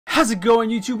How's it going,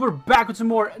 YouTube? We're back with some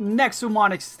more Nexomon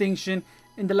Extinction.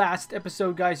 In the last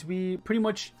episode, guys, we pretty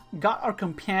much got our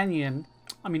companion.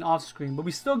 I mean, off screen, but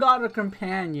we still got our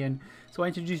companion. So I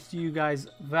introduced to you guys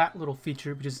that little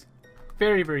feature, which is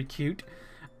very, very cute.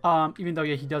 Even though,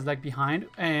 yeah, he does lag behind.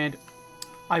 And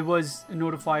I was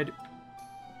notified.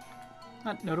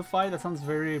 Not notified, that sounds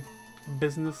very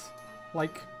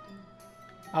business-like.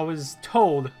 I was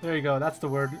told. There you go, that's the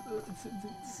word.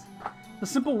 It's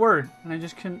a simple word, and I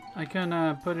just couldn't put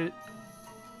it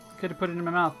in my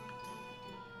mouth.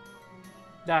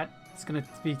 That's gonna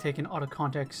be taken out of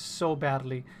context so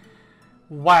badly.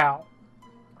 Wow.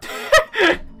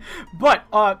 But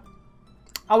I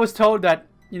was told that,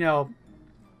 you know,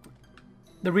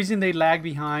 the reason they lag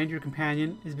behind your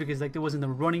companion is because like there wasn't the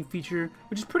running feature,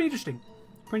 which is pretty interesting.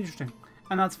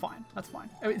 And that's fine. That's fine.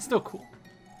 I mean, it's still cool.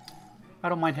 I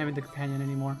don't mind having the companion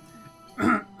anymore.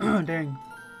 Dang.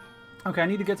 Okay, I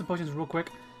need to get some potions real quick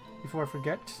before I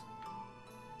forget.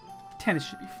 10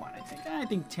 should be fine, I think. I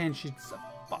think 10 should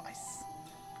suffice.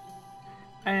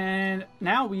 And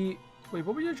now we... Wait,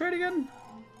 what were your trade again?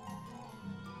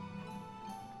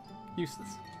 Useless.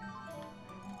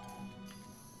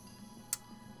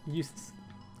 Useless.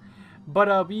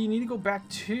 But we need to go back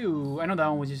to... I know that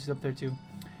one was just up there too.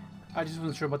 I just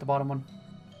wasn't sure about the bottom one.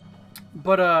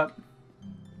 But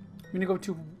we need to go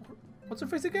to... What's her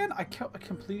face again? I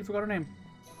completely forgot her name.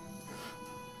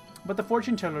 But the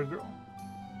fortune teller girl.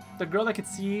 The girl that could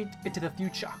see into the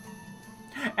future.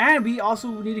 And we also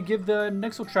need to give the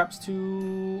Nexo traps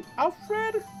to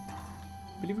Alfred?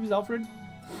 I believe it was Alfred.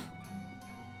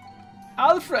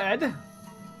 Alfred!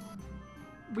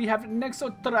 We have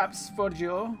Nexo traps for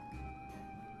you,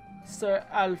 Sir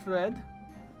Alfred.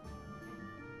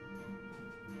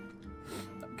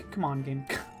 Come on, game.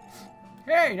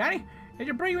 Hey, Danny! Did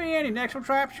you bring me any Nexo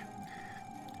traps?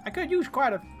 I could use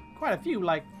quite a few,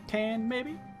 like 10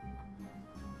 maybe.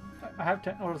 I have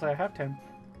 10. Or I have 10.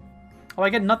 Oh,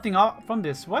 I get nothing out from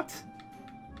this. What? Just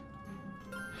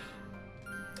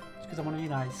because I want to be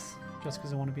nice. Just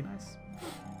because I want to be nice.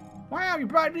 Wow, you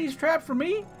brought these traps for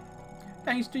me?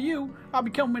 Thanks to you, I'll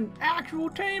become an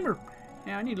actual tamer.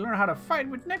 Now I need to learn how to fight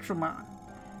with Nexomon.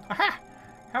 Aha!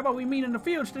 How about we meet in the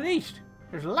fields to the east?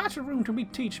 There's lots of room to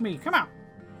teach me. Come on.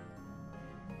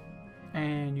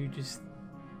 And you just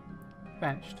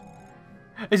vanished.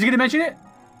 Is he gonna mention it?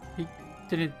 He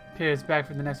didn't pay us back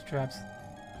for the next traps.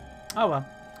 Oh well.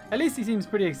 At least he seems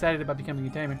pretty excited about becoming a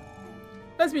tamer.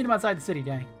 Let's meet him outside the city,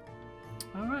 Danny.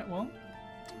 Alright, well.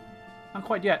 Not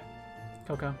quite yet,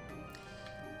 Coco.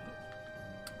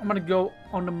 I'm gonna go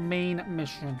on the main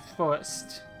mission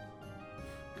first.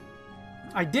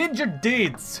 I did your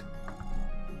deeds!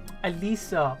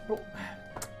 Elisa. Bro.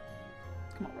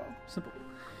 Come on, bro. Simple.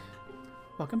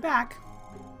 Welcome back.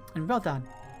 And well done.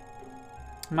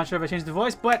 I'm not sure if I changed the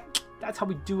voice, but that's how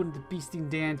we do it in the Beastie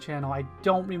Dan channel. I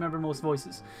don't remember most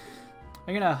voices.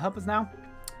 Are you gonna help us now?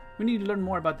 We need to learn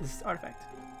more about this artifact.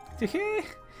 Did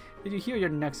you hear your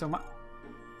Nexomon?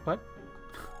 What?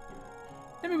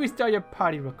 Let me restart your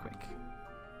party real quick.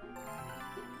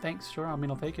 Thanks, sure. I mean,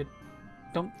 I'll take it.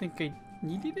 Don't think I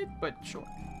needed it, but sure.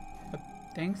 But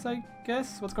thanks, I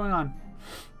guess. What's going on?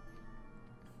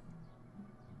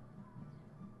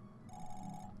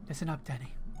 Listen up,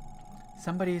 Danny.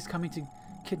 Somebody is coming to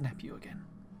kidnap you again.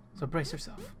 So brace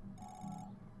yourself.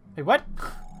 Wait, what?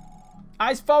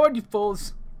 Eyes forward, you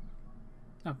fools!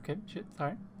 Okay, shit,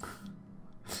 sorry.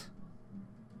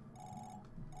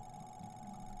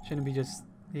 Shouldn't we just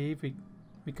leave?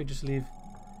 We could just leave.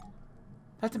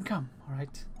 Let them come,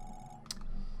 alright?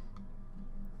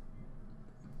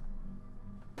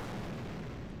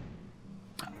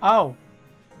 Oh.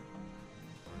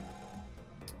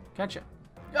 Gotcha.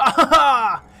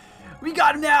 We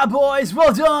got him now, boys!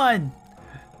 Well done!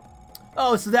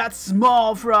 Oh, so that's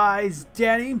small fries,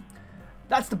 Danny.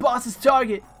 That's the boss's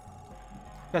target.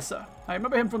 Yes, sir. I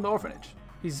remember him from the orphanage.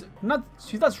 He's not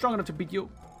strong enough to beat you.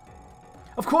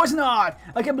 Of course not!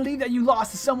 I can't believe that you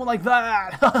lost to someone like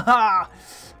that!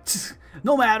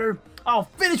 No matter. I'll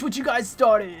finish what you guys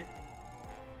started.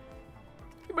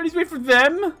 Everybody's waiting for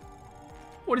them?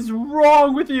 What is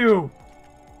wrong with you?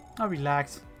 Oh,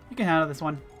 relax. You can handle this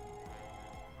one.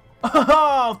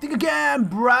 Oh, think again,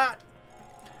 brat!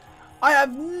 I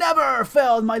have never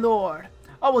failed, my lord.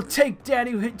 I will take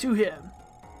Danny to him.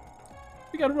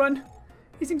 We gotta run.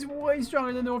 He seems way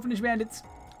stronger than the orphanage bandits.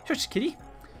 Shush, kitty.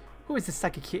 Who is this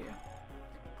psychic here?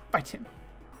 Fight him.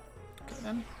 Okay,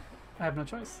 then. I have no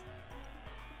choice.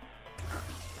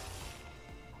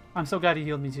 I'm so glad he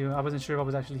healed me too. I wasn't sure if I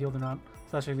was actually healed or not.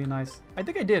 So that's really nice. I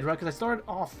think I did, right? Because I started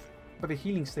off by the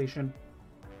healing station.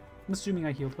 I'm assuming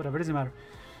I healed. Whatever, it doesn't matter.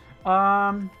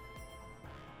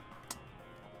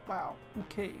 Wow.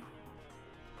 Okay.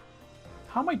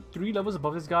 How am I 3 levels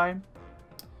above this guy?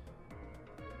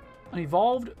 An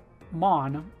evolved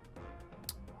Mon. And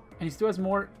he still has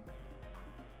more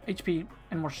HP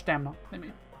and more stamina than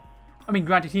me. I mean,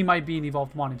 granted, he might be an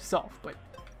evolved Mon himself, but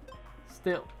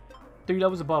still. 3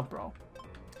 levels above, bro.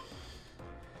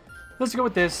 Let's go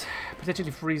with this.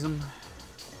 Potentially freeze him.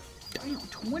 Damn,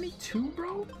 22,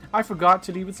 bro? I forgot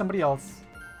to leave with somebody else.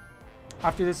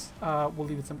 After this, we'll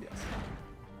leave with somebody else.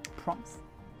 Promise.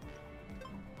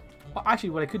 Well, actually,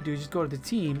 what I could do is just go to the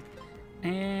team.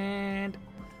 And...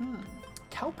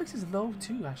 Cowpix is low,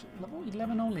 too, actually. Level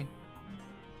 11 only.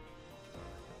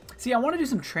 See, I want to do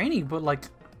some training, but, like...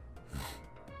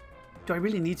 Do I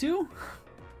really need to?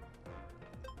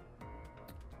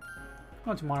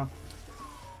 Go on tomorrow.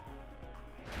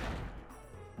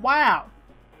 Wow!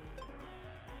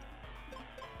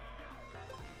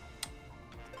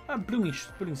 Blooming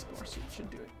Spores should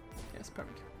do it. Yes,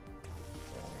 perfect.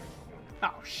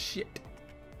 Oh, shit.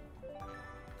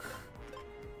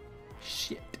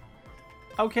 Shit.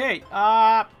 Okay,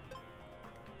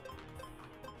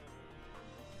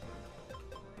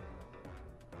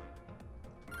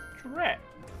 Shred.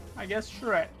 I guess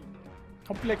Shred.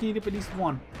 Hopefully I can eat up at least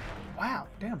one. Wow,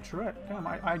 damn, Shred. Damn,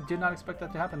 I did not expect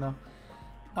that to happen,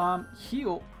 though.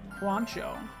 Heal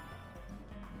Croncho.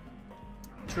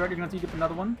 Shred, you're gonna eat up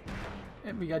another one.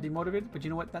 And we got demotivated, but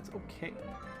you know what? That's okay.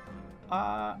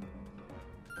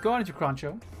 Go on into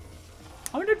Croncho.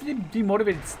 I wonder if the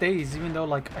demotivated stays, even though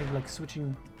like I like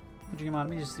switching him on.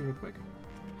 Let me just see real quick.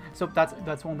 So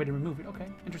that's one way to remove it. Okay,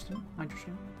 interesting.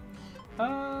 Interesting.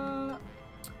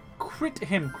 Crit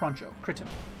him, Croncho. Crit him.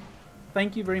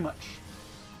 Thank you very much.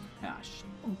 Gosh.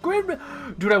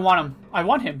 Dude, I want him. I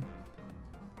want him.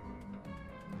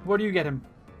 Where do you get him?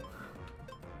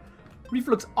 Reef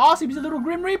looks awesome. He's a little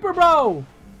Grim Reaper, bro.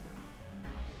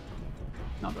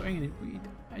 No, bro, ain't it weed.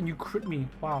 And you crit me.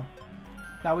 Wow.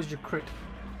 That was your crit.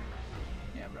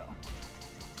 Yeah, bro.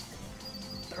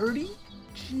 30?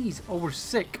 Jeez. Oh, we're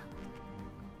sick.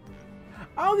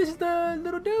 Oh, this is the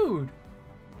little dude.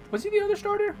 Was he the other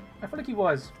starter? I feel like he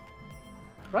was.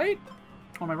 Right?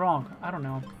 Or am I wrong? I don't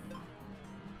know.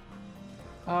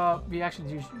 We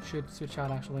actually should switch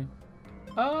out, actually.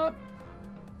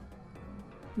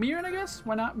 Mirren, I guess?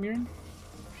 Why not Mirren?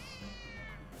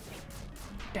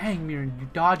 Dang, Mirren, you're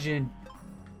dodging.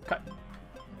 Cut.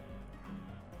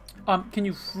 Can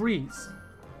you freeze?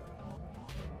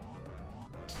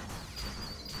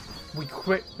 We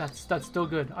crit. That's still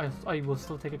good. I will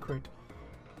still take a crit.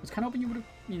 I was kind of hoping you would have,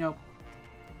 you know,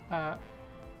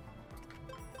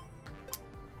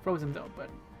 frozen though. But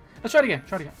let's try it again.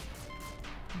 Try it again.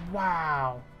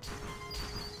 Wow,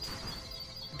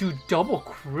 dude, double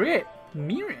crit,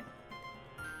 Mirren.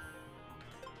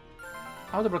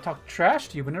 I was able to talk trash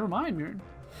to you, but never mind, Mirren.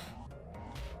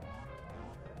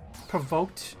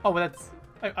 Provoked. Oh, well, that's...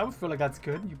 I would feel like that's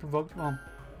good. You provoked... Well,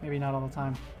 maybe not all the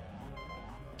time.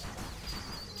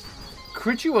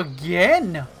 Crit you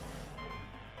again!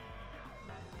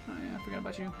 Oh, yeah, I forgot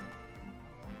about you.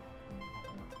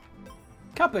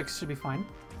 Cowpix should be fine.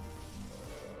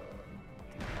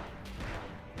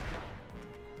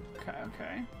 Okay,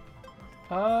 okay.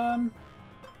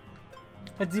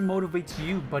 Let's demotivate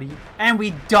you, buddy. And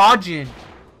we dodging!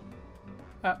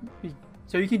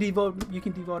 So you can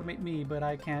demotivate me, but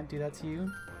I can't do that to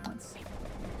you.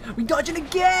 We dodging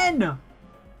again!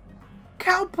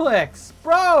 Cowplex,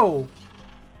 bro!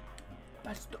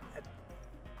 That's the...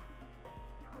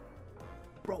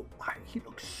 Bro, he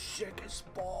looks sick as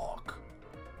fuck.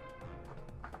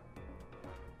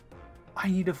 I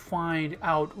need to find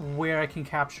out where I can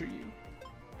capture you.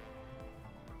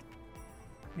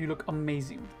 You look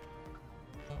amazing.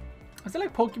 Is it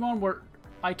like Pokemon where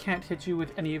I can't hit you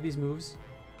with any of these moves?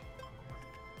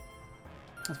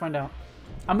 Let's find out.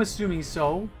 I'm assuming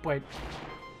so, but...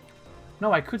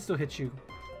 No, I could still hit you.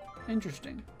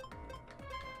 Interesting.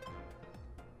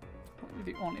 You're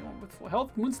the only one with full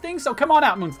health. Moonsting? So come on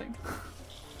out, Moonsting.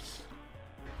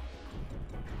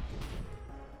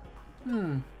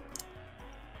 Wow.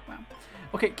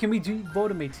 Okay, can we do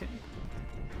Votamate him?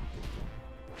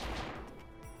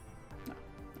 No,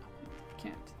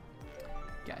 can't.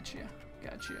 Gotcha.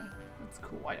 That's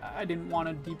cool. I didn't want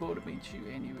to devotamate you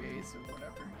anyways, or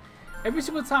whatever. Every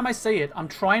single time I say it, I'm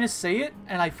trying to say it,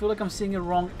 and I feel like I'm saying it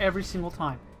wrong every single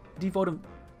time. Demotivate?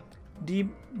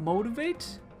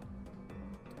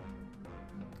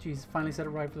 Jeez, finally said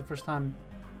it right for the first time.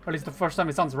 Or at least the first time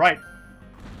it sounds right.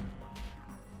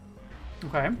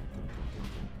 Okay.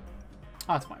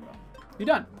 Oh, that's fine, bro. You're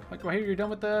done. Like right here, you're done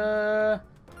with the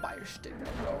fire stick,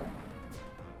 bro.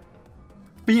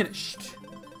 Finished.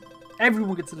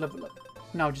 Everyone gets a level up.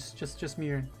 No, just me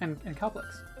and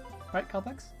Calplex. Right,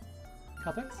 Calplex?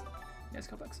 Calplex? Yes,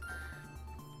 Calplex.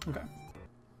 Okay.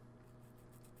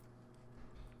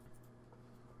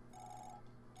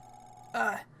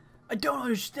 I don't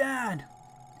understand.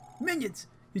 Minions,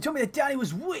 you told me that Danny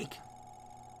was weak.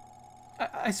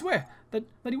 I swear that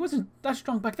he wasn't that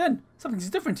strong back then. Something's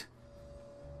different.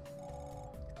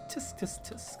 Tisk, tisk,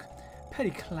 tisk. Petty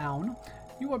clown.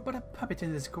 You are but a puppet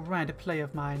in this grand play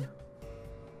of mine.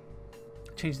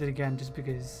 Changed it again just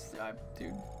because,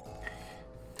 dude.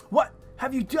 What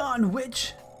have you done,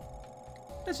 witch?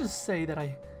 Let's just say that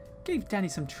I gave Danny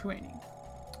some training.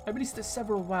 I released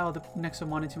several wild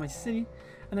Nexomon into my city,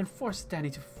 and then forced Danny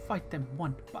to fight them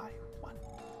one by one.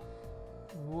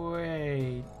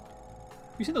 Wait.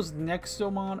 You see those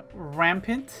Nexomon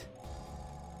rampant?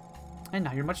 And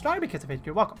now you're much stronger because of it.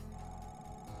 You're welcome.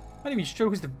 I'm not even sure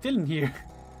who's the villain here.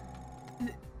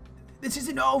 This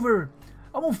isn't over.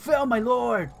 I won't fail, my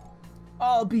lord.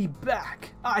 I'll be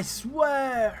back. I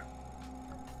swear.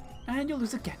 And you'll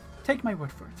lose again. Take my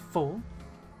word for it, fool.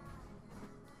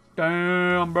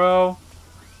 Damn, bro.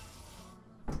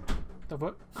 The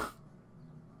what?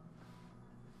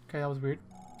 Okay, that was weird.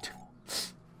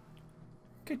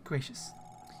 Good gracious.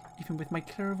 Even with my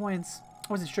clairvoyance,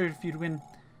 I wasn't sure if you'd win.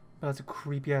 But that's a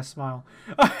creepy ass smile.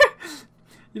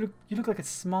 You look like a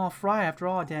small fry after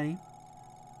all, Danny.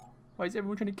 Why is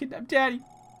everyone trying to kidnap Daddy?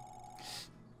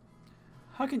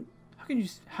 How can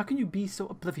you be so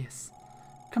oblivious?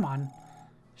 Come on,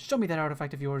 show me that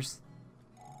artifact of yours.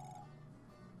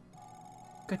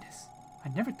 Goodness, I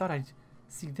never thought I'd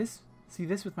see this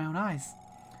with my own eyes.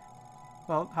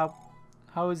 Well,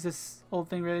 how is this old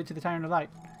thing related to the Tyrant of Light?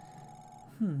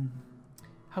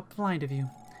 How blind of you.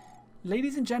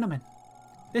 Ladies and gentlemen,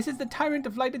 this is the Tyrant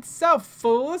of Light itself,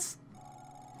 fools!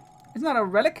 It's not a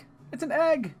relic, it's an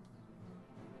egg!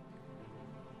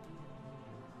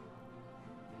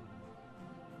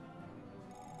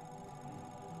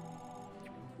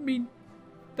 You mean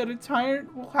that a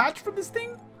tyrant will hatch from this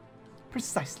thing?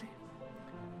 Precisely.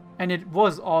 And it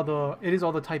is all the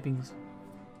typings.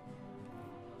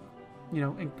 You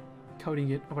know,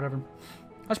 encoding it or whatever.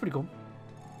 That's pretty cool.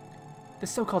 The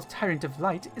so-called Tyrant of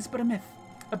Light is but a myth,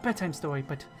 a bedtime story,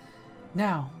 but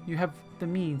now you have the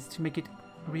means to make it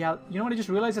a reality. You know what I just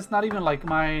realized? That's not even like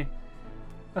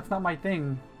that's not my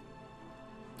thing.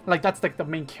 Like, that's like the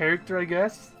main character, I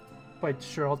guess. But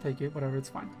sure, I'll take it. Whatever, it's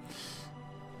fine.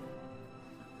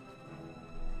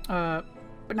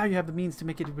 But now you have the means to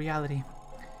make it a reality.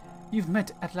 You've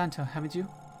met Atlanta, haven't you?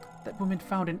 That woman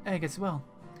found an egg as well.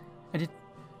 And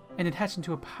it hatched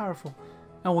into a powerful,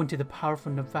 owing to the powerful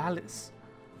Novalis.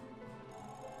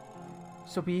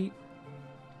 So we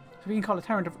can call a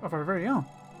tyrant of our very own.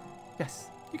 Yes,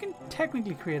 you can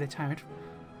technically create a tyrant.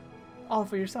 All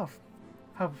for yourself.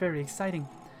 How very exciting.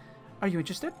 Are you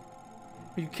interested?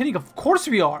 Are you kidding? Of course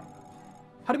we are!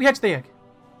 How do we hatch the egg?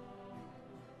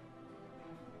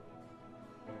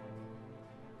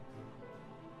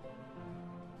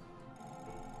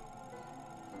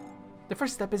 The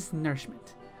first step is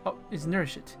nourishment.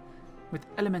 Nourish it with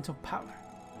elemental power.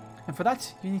 And for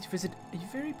that, you need to visit a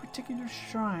very particular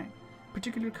shrine.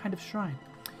 Particular kind of shrine.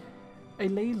 A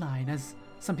ley line, as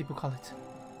some people call it.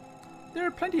 There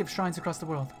are plenty of shrines across the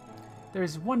world.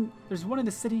 There's one in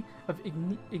the city of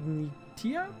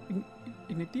Ignitia?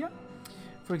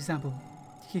 For example.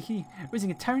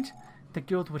 Raising a tyrant? The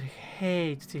guild would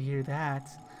hate to hear that.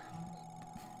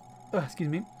 Excuse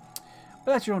me.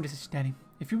 But that's your own decision, Danny.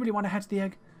 If you really want to hatch the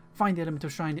egg, find the elemental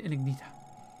shrine in Ignita.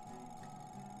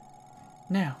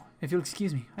 Now, if you'll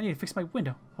excuse me, I need to fix my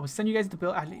window. I will send you guys the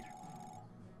bill later.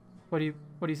 What do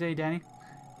you say, Danny?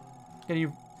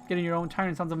 Getting your own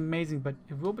tyrant sounds amazing, but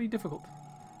it will be difficult.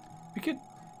 We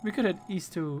could head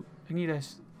east to Ignita,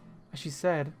 as she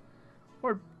said,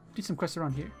 or do some quests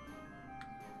around here.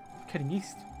 Heading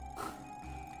east.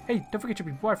 Hey, don't forget your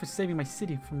reward for saving my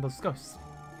city from those ghosts.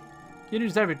 You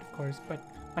deserve it, of course, but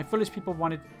my foolish people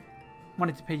wanted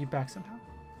to pay you back somehow.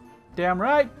 Damn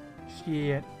right.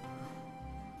 Shit.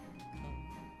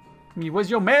 I mean, was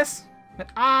your mess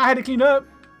that I had to clean up?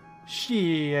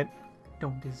 Shit.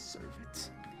 Don't deserve it.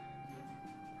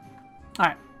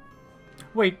 Alright.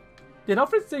 Wait. Did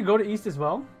Alfred say go to east as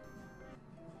well?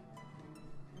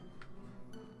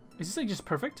 Is this like just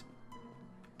perfect?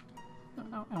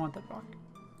 No, I want that rock.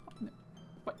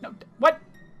 What? No. What?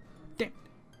 Damn.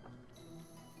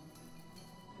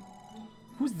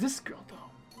 Who's this girl, though?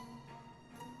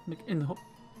 Like, in the whole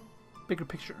bigger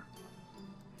picture.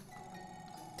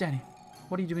 Danny,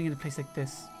 what are you doing in a place like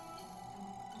this?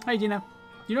 Hey, Gina.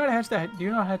 Do you know how to hatch that? Do you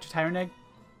know how to hatch a tyrant egg?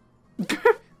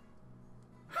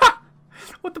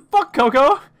 What the fuck,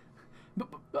 Coco? But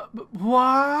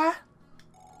What?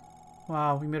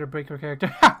 Wow, we made her break her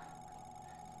character.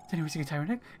 Anyway, using a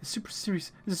tyrant egg is super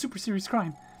serious. It's a super serious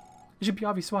crime. It should be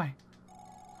obvious why.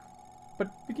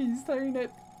 But we can use tyrant egg.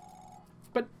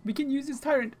 But we can use this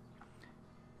tyrant.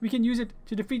 We can use it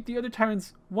to defeat the other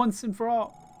tyrants once and for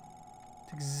all.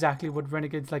 It's exactly what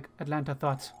renegades like Atlanta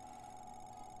thought.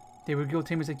 They were guild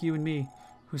tamers like you and me,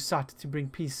 who sought to bring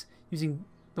peace using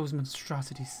those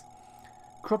monstrosities.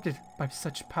 Corrupted by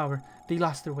such power, they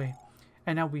lost their way,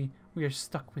 and now we are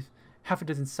stuck with half a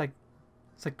dozen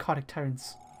psychotic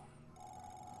tyrants.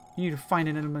 You need to find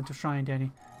an elemental shrine,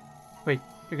 Danny. Wait,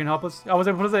 you're gonna help us? I was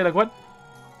able to say, like, what?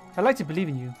 I'd like to believe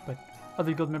in you, but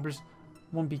other guild members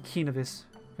won't be keen of this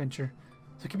venture,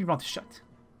 so keep your mouth shut.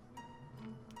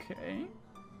 Okay.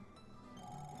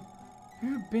 Have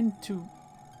you ever been to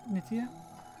Nithya?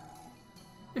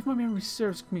 If my memory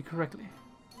serves me correctly,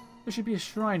 there should be a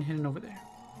shrine hidden over there.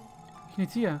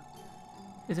 Nithya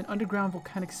is an underground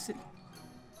volcanic city.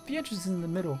 The entrance is in the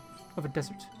middle of a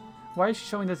desert. Why is she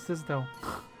showing us this though?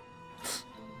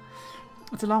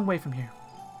 It's a long way from here.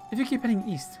 If you keep heading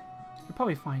east, you'll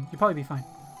probably be fine.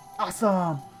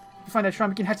 Awesome! If you find that shrine,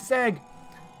 we can hatch this egg.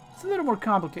 It's a little more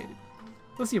complicated.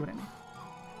 We'll see what I mean.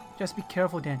 Just be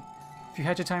careful, Dan. If you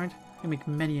hatch a tyrant, you'll make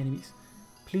many enemies.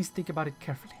 Please think about it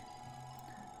carefully.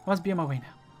 I must be on my way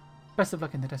now. Best of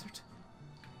luck in the desert.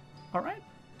 Alright.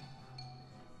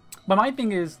 But my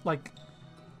thing is, like...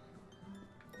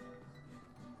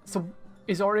 So,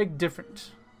 is our egg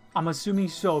different? I'm assuming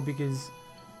so, because...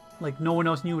 Like, no one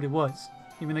else knew what it was.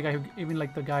 Even the guy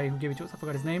who gave it to us. I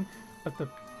forgot his name. But the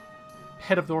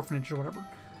head of the orphanage or whatever.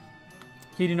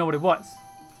 He didn't know what it was.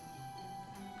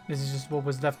 This is just what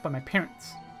was left by my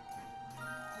parents.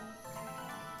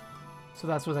 So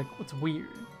that's what's weird.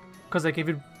 Because, like,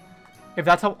 if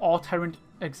that's how all tyrant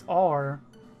eggs are,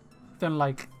 then,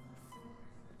 like,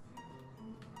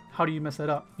 how do you mess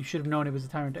that up? You should have known it was a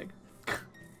tyrant egg.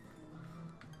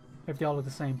 If they all look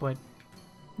the same, but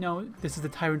no, this is the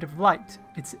tyrant of light.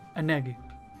 It's an egg.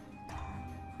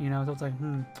 You know, so it's like,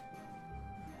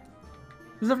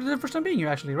 This is the first time being here,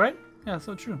 actually, right? Yeah,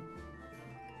 so true.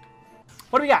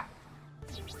 What do we got?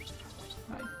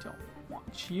 I don't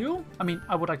want you. I mean,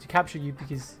 I would like to capture you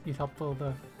because you'd help fill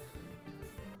the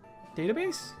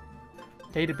database?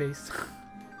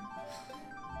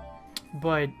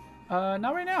 But,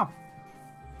 not right now.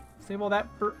 Save all that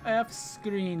for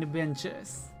F-screen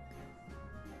adventures.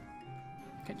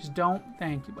 Okay, just don't.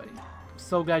 Thank you, buddy. I'm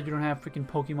so glad you don't have freaking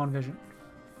Pokemon vision.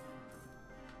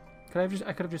 I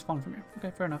could have just fallen from here.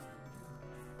 Okay, fair enough.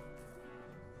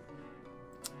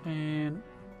 And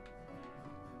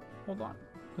hold on.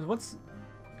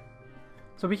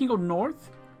 So we can go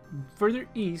north, further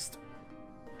east,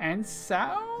 and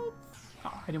south?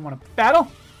 Oh, I didn't want to battle.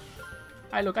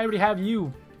 Look, I already have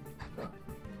you.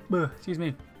 Excuse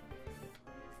me.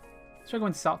 Let's try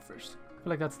going south first. I feel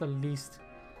like that's the least.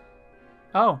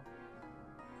 Oh.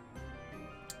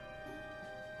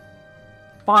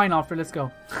 Fine, Alfred, let's go.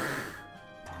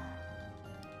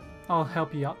 I'll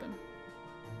help you out then.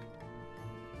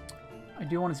 I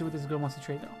do want to see what this girl wants to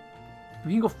trade though.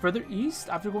 We can go further east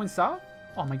after going south?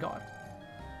 Oh my god.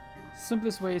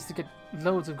 Simplest way is to get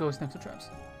loads of ghost Nexo traps.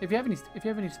 If you have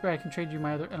any spare, I can trade you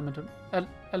my other elemental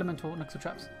Nexo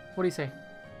traps. What do you say?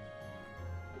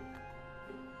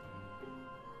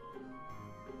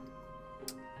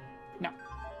 No.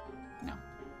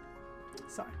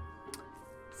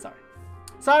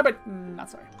 Sorry, but not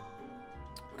sorry.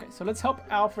 Okay, so let's help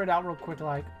Alfred out real quick,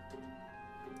 like.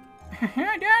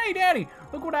 Daddy,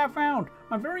 look what I found.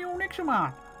 My very own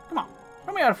Nexomon. Come on,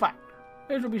 let me out a fight.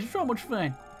 This will be so much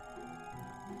fun.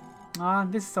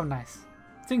 This is so nice.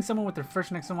 Seeing someone with their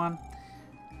first Nexomon.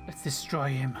 Let's destroy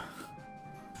him.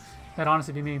 That'd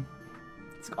honestly be me.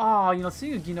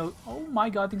 Seeing oh my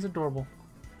god, things adorable.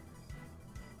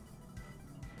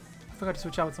 I forgot to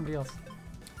switch out with somebody else.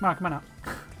 Come on out.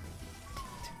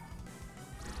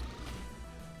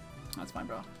 That's fine,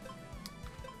 bro.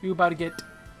 You about to get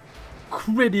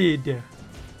critted.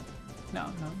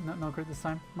 No crit this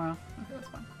time. No. Okay, that's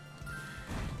fine.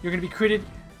 You're gonna be critted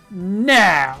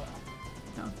now.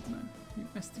 No, you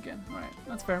missed again. Alright,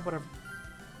 that's fair, whatever.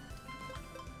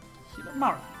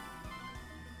 Mara.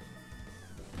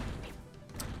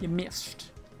 You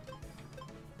missed.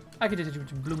 I could hit you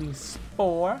with a blooming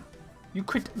spore. You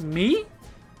crit me?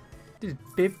 This is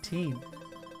 15.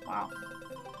 Wow.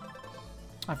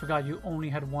 I forgot you only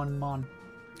had one mon.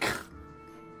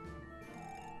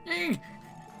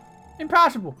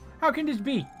 Impossible! How can this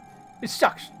be? It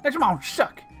sucks. Nexomon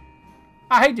suck.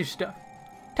 I hate this stuff.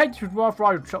 Take this with Rough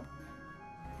Rider trouble.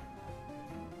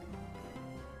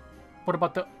 What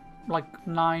about the like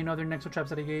 9 other Nexo traps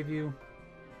that I gave you.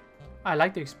 I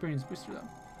like the experience booster though.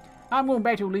 I'm going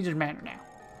back to Allegiance Manor now.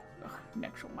 Ugh,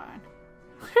 Nexomon.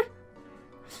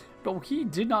 But he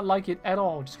did not like it at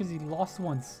all, just because he lost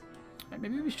once.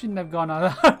 Maybe we shouldn't have gone on.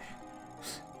 At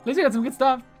least we got some good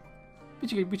stuff. We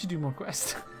should do more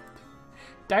quests.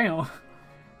 Damn.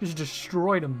 Just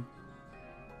destroyed him.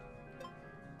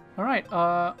 Alright,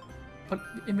 but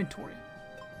inventory.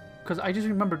 Because I just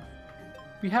remembered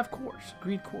we have cores.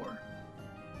 Greed core.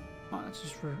 Oh, that's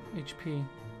just for HP.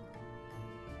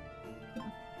 But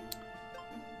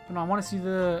no, I want to see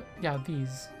the... Yeah,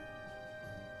 these.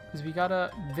 Because we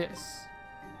gotta... This.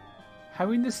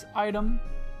 Having this item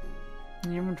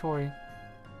in the inventory.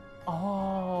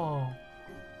 Oh.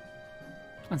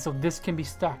 And so this can be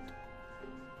stacked.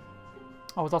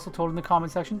 I was also told in the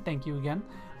comment section, thank you again,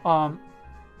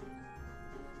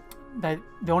 that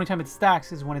the only time it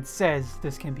stacks is when it says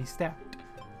this can be stacked.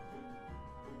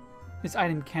 This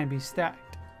item can be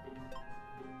stacked.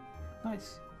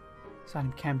 Nice. This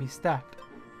item can be stacked.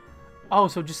 Oh,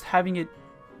 so just having it...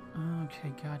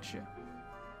 Okay, gotcha.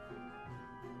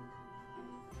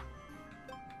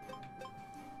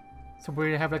 So we're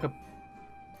gonna have like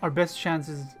our best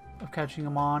chances of catching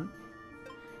them on.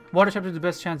 Water chapter, the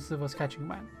best chances of us catching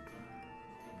them on.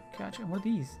 Gotcha. What are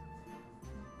these?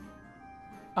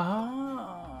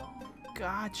 Oh,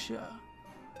 gotcha.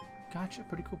 Gotcha.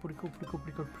 Pretty cool, pretty cool, pretty cool,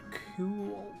 pretty cool, pretty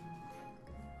cool.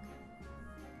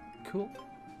 Cool.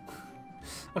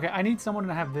 Okay, I need someone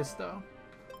to have this though.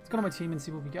 Let's go to my team and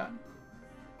see what we got.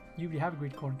 You have a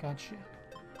greed core, gotcha.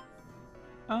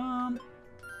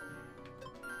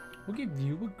 We'll give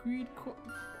you a greed core.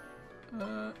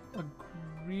 A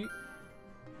greed.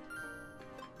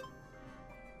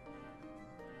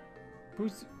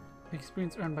 Boost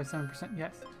experience earned by 7%,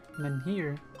 yes. And then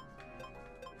here,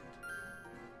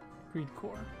 greed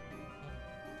core.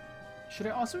 Should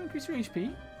I also increase your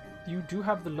HP? You do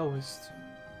have the lowest.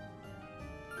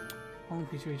 I'll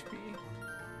increase your HP.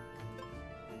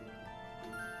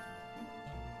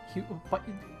 But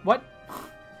what?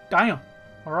 Damn.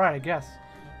 Alright, I guess.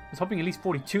 I was hoping at least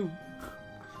 42.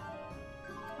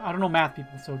 I don't know math,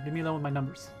 people, so leave me alone with my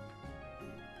numbers.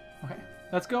 Okay.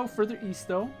 Let's go further east,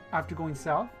 though, after going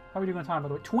south. How are we doing on time, by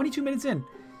the way? 22 minutes in.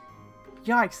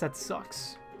 Yikes, that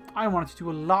sucks. I wanted to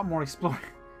do a lot more exploring.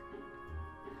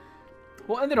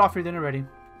 We'll end it off here then already.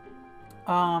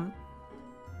 I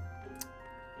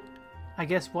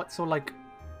guess what? So like,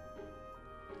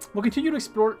 we'll continue to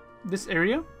explore this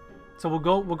area. So we'll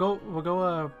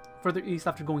go further east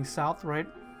after going south, right?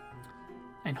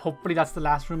 And hopefully that's the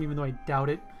last room, even though I doubt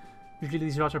it. Usually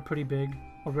these routes are pretty big,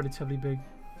 or relatively big.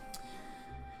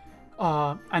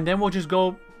 And then we'll just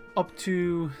go up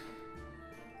to...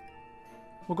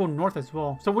 We'll go north as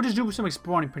well. So we'll just do some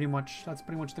exploring pretty much. That's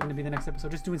pretty much going to be the next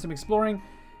episode. Just doing some exploring.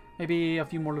 Maybe a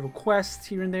few more little quests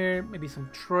here and there. Maybe some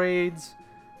trades.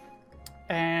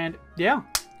 And yeah.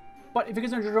 But if you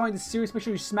guys are enjoying this series, make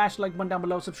sure you smash the like button down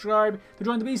below. Subscribe to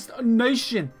join the Beast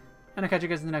Nation. And I'll catch you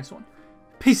guys in the next one.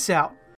 Peace out.